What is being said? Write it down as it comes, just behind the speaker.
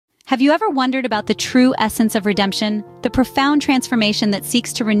Have you ever wondered about the true essence of redemption, the profound transformation that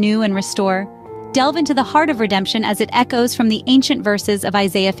seeks to renew and restore? Delve into the heart of redemption as it echoes from the ancient verses of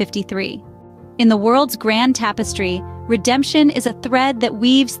Isaiah 53. In the world's grand tapestry, redemption is a thread that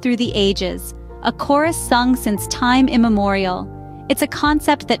weaves through the ages, a chorus sung since time immemorial. It's a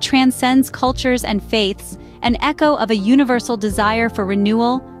concept that transcends cultures and faiths, an echo of a universal desire for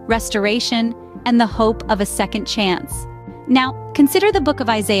renewal, restoration, and the hope of a second chance. Now, consider the book of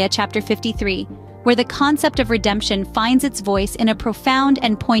Isaiah chapter 53, where the concept of redemption finds its voice in a profound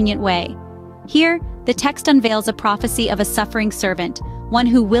and poignant way. Here, the text unveils a prophecy of a suffering servant, one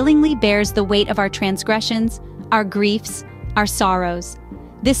who willingly bears the weight of our transgressions, our griefs, our sorrows.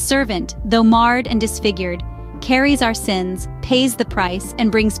 This servant, though marred and disfigured, carries our sins, pays the price,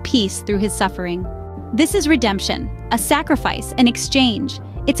 and brings peace through his suffering. This is redemption, a sacrifice, an exchange.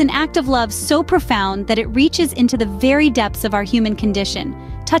 It's an act of love so profound that it reaches into the very depths of our human condition,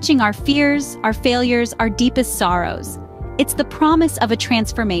 touching our fears, our failures, our deepest sorrows. It's the promise of a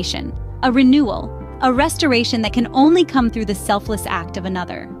transformation, a renewal, a restoration that can only come through the selfless act of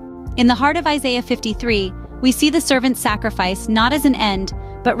another. In the heart of Isaiah 53, we see the servant's sacrifice not as an end,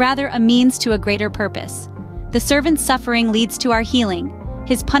 but rather a means to a greater purpose. The servant's suffering leads to our healing.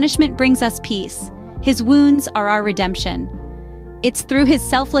 His punishment brings us peace. His wounds are our redemption. It's through his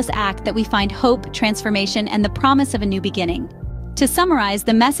selfless act that we find hope, transformation, and the promise of a new beginning. To summarize,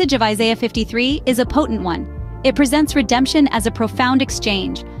 the message of Isaiah 53 is a potent one. It presents redemption as a profound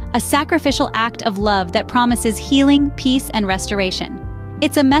exchange, a sacrificial act of love that promises healing, peace, and restoration.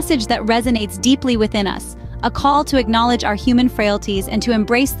 It's a message that resonates deeply within us, a call to acknowledge our human frailties and to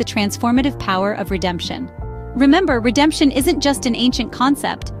embrace the transformative power of redemption. Remember, redemption isn't just an ancient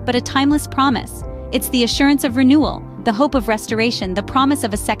concept, but a timeless promise. It's the assurance of renewal, the hope of restoration, the promise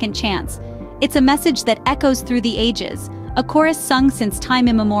of a second chance. It's a message that echoes through the ages, a chorus sung since time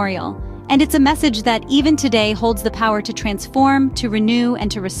immemorial, and it's a message that even today holds the power to transform, to renew,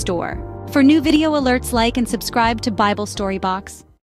 and to restore. For new video alerts, like and subscribe to Bible Story Box.